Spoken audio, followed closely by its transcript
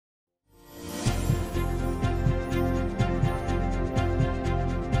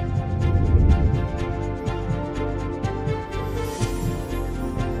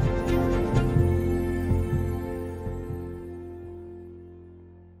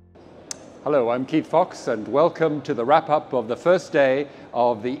Hello, I'm Keith Fox and welcome to the wrap-up of the first day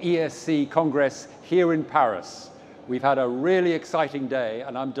of the ESC Congress here in Paris. We've had a really exciting day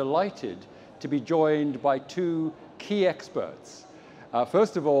and I'm delighted to be joined by two key experts.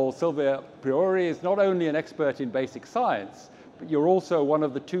 First of all, Silvia, Priori is not only an expert in basic science, but you're also one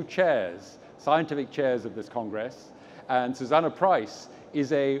of the two chairs, scientific chairs of this Congress. And Susanna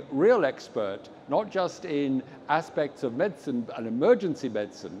is a real expert, not just in aspects of medicine and emergency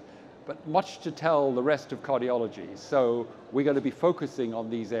medicine, but much to tell the rest of cardiology. So we're going to be focusing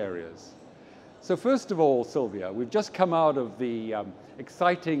on these areas. So first of all, Silvia, we've just come out of the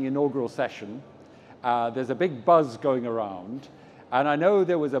exciting inaugural session. There's a big buzz going around, and I know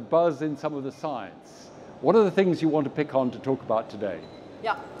there was a buzz in some of the science. What are the things you want to pick on to talk about today?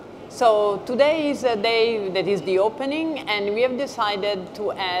 Yeah. So today is a day that is the opening, and we have decided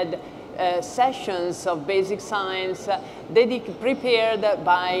to add sessions of basic science prepared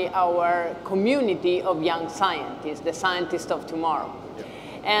by our community of young scientists, the scientists of tomorrow. Yeah.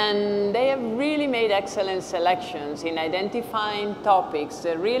 And they have really made excellent selections in identifying topics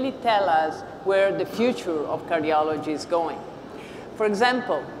that really tell us where the future of cardiology is going. For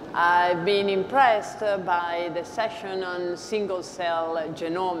example, I've been impressed by the session on single-cell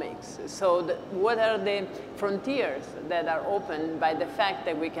genomics. So what are the frontiers that are opened by the fact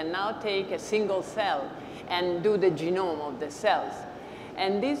that we can now take a single cell and do the genome of the cells?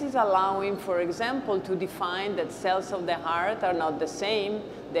 And this is allowing, for example, to define that cells of the heart are not the same.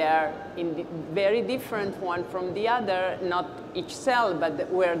 They are very different one from the other, not each cell, but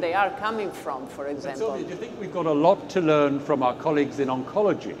where they are coming from, for example. Silvia, do you think we've got a lot to learn from our colleagues in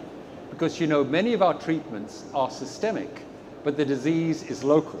oncology? Because, you know, many of our treatments are systemic, but the disease is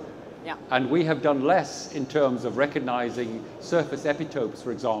local. Yeah. And we have done less in terms of recognizing surface epitopes,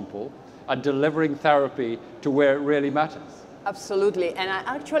 for example, and delivering therapy to where it really matters. Absolutely. And I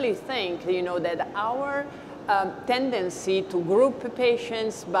actually think, you know, that our tendency to group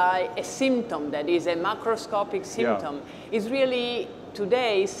patients by a symptom that is a macroscopic symptom is really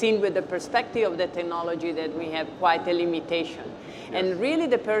today seen with the perspective of the technology that we have quite a limitation. Yes. And really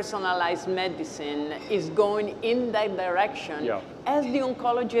the personalized medicine is going in that direction as the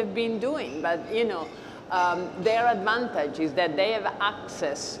oncology have been doing. But, you know, their advantage is that they have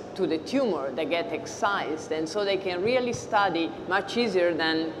access to the tumor, they get excised, and so they can really study much easier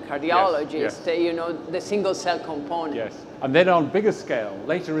than cardiologists, you know, the single cell component. Yes, and then on bigger scale,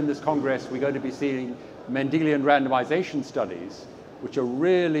 later in this Congress, we're going to be seeing Mendelian randomization studies, which are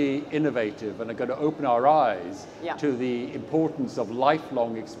really innovative and are going to open our eyes to the importance of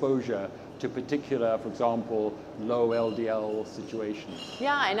lifelong exposure to particular, for example, low LDL situations.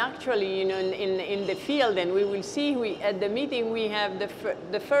 Yeah, and actually, you know, in the field, and we will see, at the meeting we have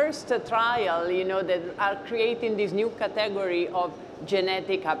the first trial, you know, that are creating this new category of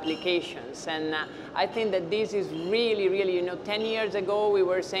genetic applications. And I think that this is really, really, you know, 10 years ago we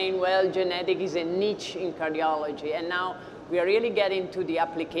were saying, well, genetic is a niche in cardiology, and now we are really getting to the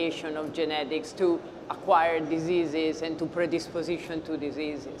application of genetics to acquired diseases and to predisposition to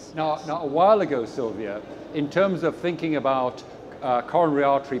diseases. Now, a while ago, Silvia, in terms of thinking about coronary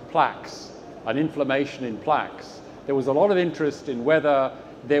artery plaques and inflammation in plaques, there was a lot of interest in whether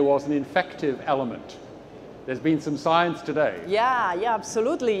there was an infective element. There's been some science today. Yeah,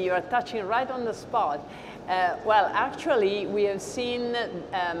 absolutely. You are touching right on the spot. Well, actually, we have seen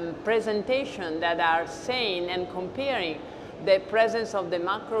presentations that are saying and comparing the presence of the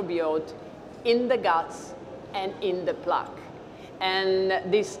microbiota in the guts and in the plaque.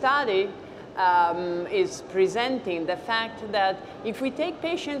 And this study is presenting the fact that if we take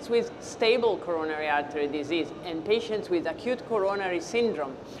patients with stable coronary artery disease and patients with acute coronary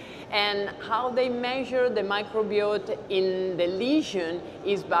syndrome, and how they measure the microbiota in the lesion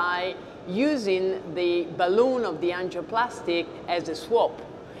is by using the balloon of the angioplastic as a swab.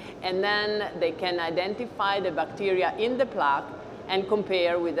 And then they can identify the bacteria in the plaque and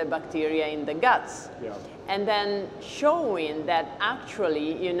compare with the bacteria in the guts. Yeah. And then showing that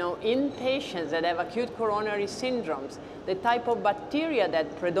actually, you know, in patients that have acute coronary syndromes, the type of bacteria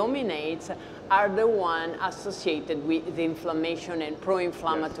that predominates are the one associated with the inflammation and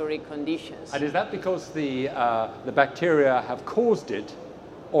pro-inflammatory conditions. And is that because the bacteria have caused it,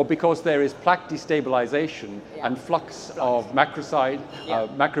 or because there is plaque destabilization and flux of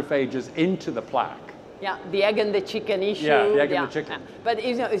macrophages into the plaque? Yeah, the egg and the chicken issue. Yeah, the egg and the chicken. But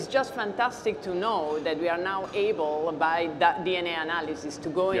you know, it's just fantastic to know that we are now able, by that DNA analysis, to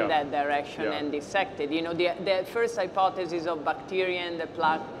go in that direction and dissect it. You know, the first hypothesis of bacteria in the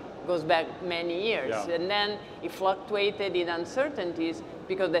plaque goes back many years. Yeah. And then it fluctuated in uncertainties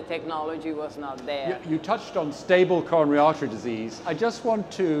because the technology was not there. You touched on stable coronary artery disease. I just want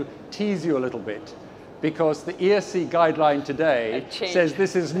to tease you a little bit, because the ESC guideline today says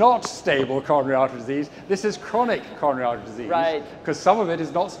this is not stable coronary artery disease, this is chronic coronary artery disease. Right. Because some of it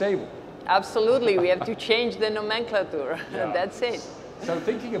is not stable. Absolutely, we have to change the nomenclature. Yeah. That's it. So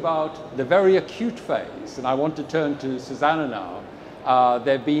thinking about the very acute phase, and I want to turn to Susanna now,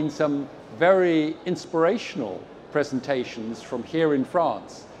 there have been some very inspirational presentations from here in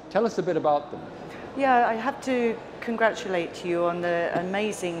France. Tell us a bit about them. Yeah, I have to congratulate you on the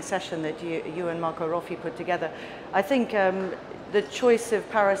amazing session that you and Marco Roffi put together. I think the choice of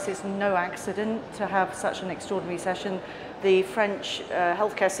Paris is no accident to have such an extraordinary session. The French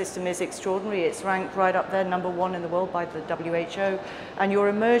healthcare system is extraordinary. It's ranked right up there, #1 in the world by the WHO. And your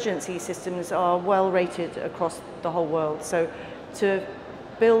emergency systems are well rated across the whole world. So to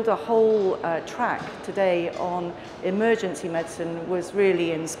build a whole track today on emergency medicine was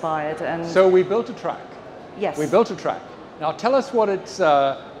really inspired. And so we built a track. Yes. We built a track. Now tell us what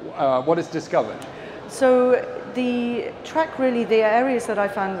it's discovered. So the track, really, the areas that I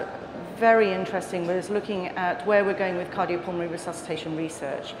found very interesting was looking at where we're going with cardiopulmonary resuscitation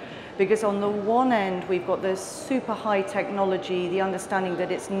research. Because on the one end, we've got this super high technology, the understanding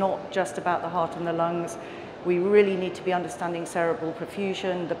that it's not just about the heart and the lungs. We really need to be understanding cerebral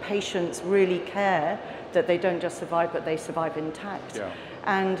perfusion. The patients really care that they don't just survive, but they survive intact. Yeah.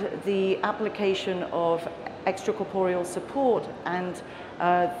 And the application of extracorporeal support and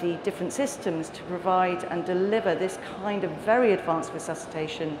the different systems to provide and deliver this kind of very advanced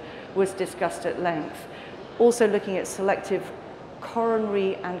resuscitation was discussed at length. Also looking at selective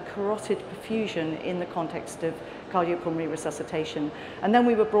coronary and carotid perfusion in the context of cardiopulmonary resuscitation. And then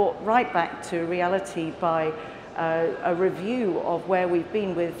we were brought right back to reality by a review of where we've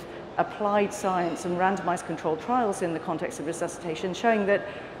been with applied science and randomized controlled trials in the context of resuscitation, showing that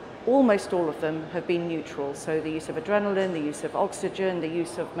almost all of them have been neutral. So the use of adrenaline, the use of oxygen, the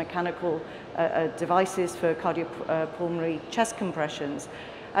use of mechanical devices for cardiopulmonary chest compressions.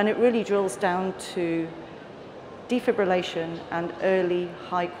 And it really drills down to defibrillation and early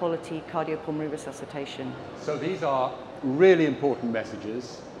high-quality cardiopulmonary resuscitation. So these are really important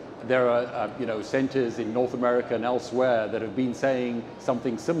messages. There are centers in North America and elsewhere that have been saying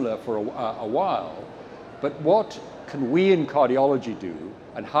something similar for a while. But what can we in cardiology do,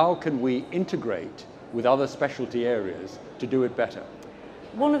 and how can we integrate with other specialty areas to do it better?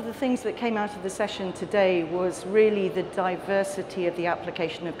 One of the things that came out of the session today was really the diversity of the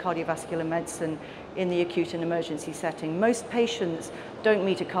application of cardiovascular medicine in the acute and emergency setting. Most patients don't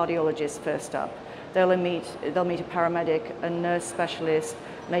meet a cardiologist first up. They'll meet a paramedic, a nurse specialist,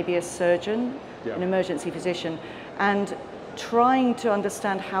 maybe a surgeon, yeah, an emergency physician, and trying to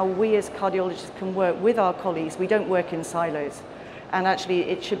understand how we as cardiologists can work with our colleagues. We don't work in silos. And actually,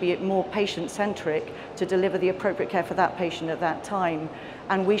 it should be more patient-centric to deliver the appropriate care for that patient at that time.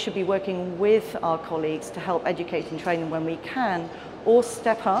 And we should be working with our colleagues to help educate and train them when we can, or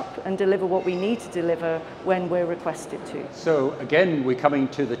step up and deliver what we need to deliver when we're requested to. So again, we're coming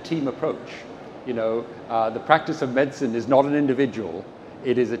to the team approach. The practice of medicine is not an individual,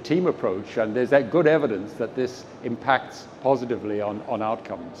 it is a team approach, and there's that good evidence that this impacts positively on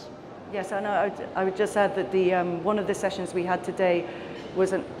outcomes. Yes, and I would just add that one of the sessions we had today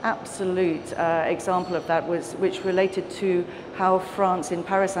was an absolute example of that, which related to how France in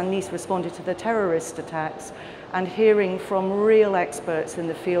Paris and Nice responded to the terrorist attacks, and hearing from real experts in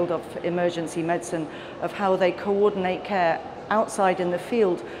the field of emergency medicine of how they coordinate care outside in the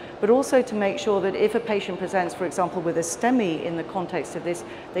field, but also to make sure that if a patient presents, for example, with a STEMI in the context of this,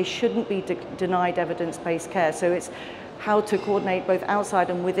 they shouldn't be denied evidence-based care. So it's how to coordinate both outside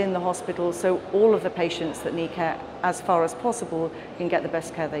and within the hospital so all of the patients that need care, as far as possible, can get the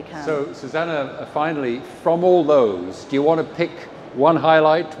best care they can. So Susanna, finally, from all those, do you want to pick one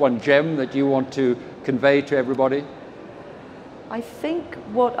highlight, one gem that you want to convey to everybody? I think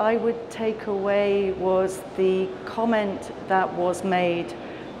what I would take away was the comment that was made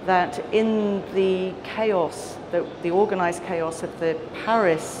that in the chaos, the organized chaos of the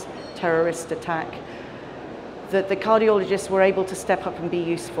Paris terrorist attack, that the cardiologists were able to step up and be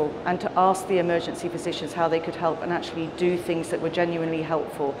useful and to ask the emergency physicians how they could help and actually do things that were genuinely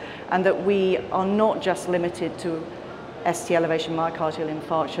helpful, and that we are not just limited to ST elevation myocardial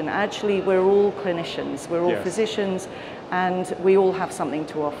infarction. Actually, we're all clinicians, we're all physicians, and we all have something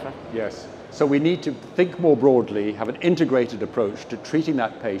to offer. Yes. So we need to think more broadly, have an integrated approach to treating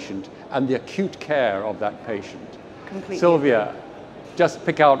that patient and the acute care of that patient. Completely. Silvia, just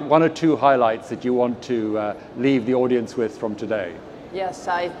pick out one or two highlights that you want to leave the audience with from today. Yes,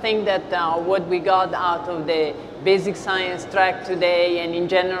 I think that what we got out of the basic science track today, and in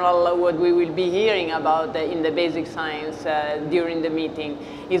general what we will be hearing about in the basic science during the meeting,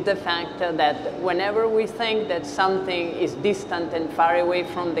 is the fact that whenever we think that something is distant and far away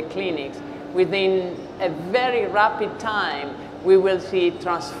from the clinics, within a very rapid time we will see it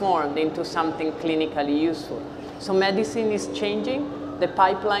transformed into something clinically useful. So medicine is changing. The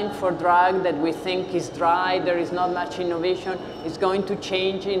pipeline for drug that we think is dry, there is not much innovation, is going to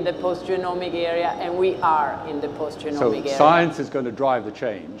change in the post-genomic area, and we are in the post-genomic area. So science is going to drive the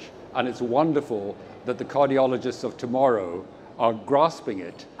change, and it's wonderful that the cardiologists of tomorrow are grasping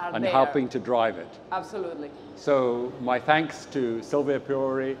it and helping to drive it. Absolutely. So my thanks to Silvia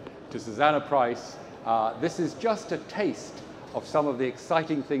Priori, to Susanna Price. This is just a taste of some of the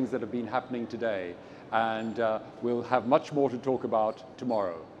exciting things that have been happening today. And we'll have much more to talk about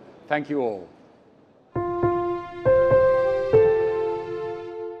tomorrow. Thank you all.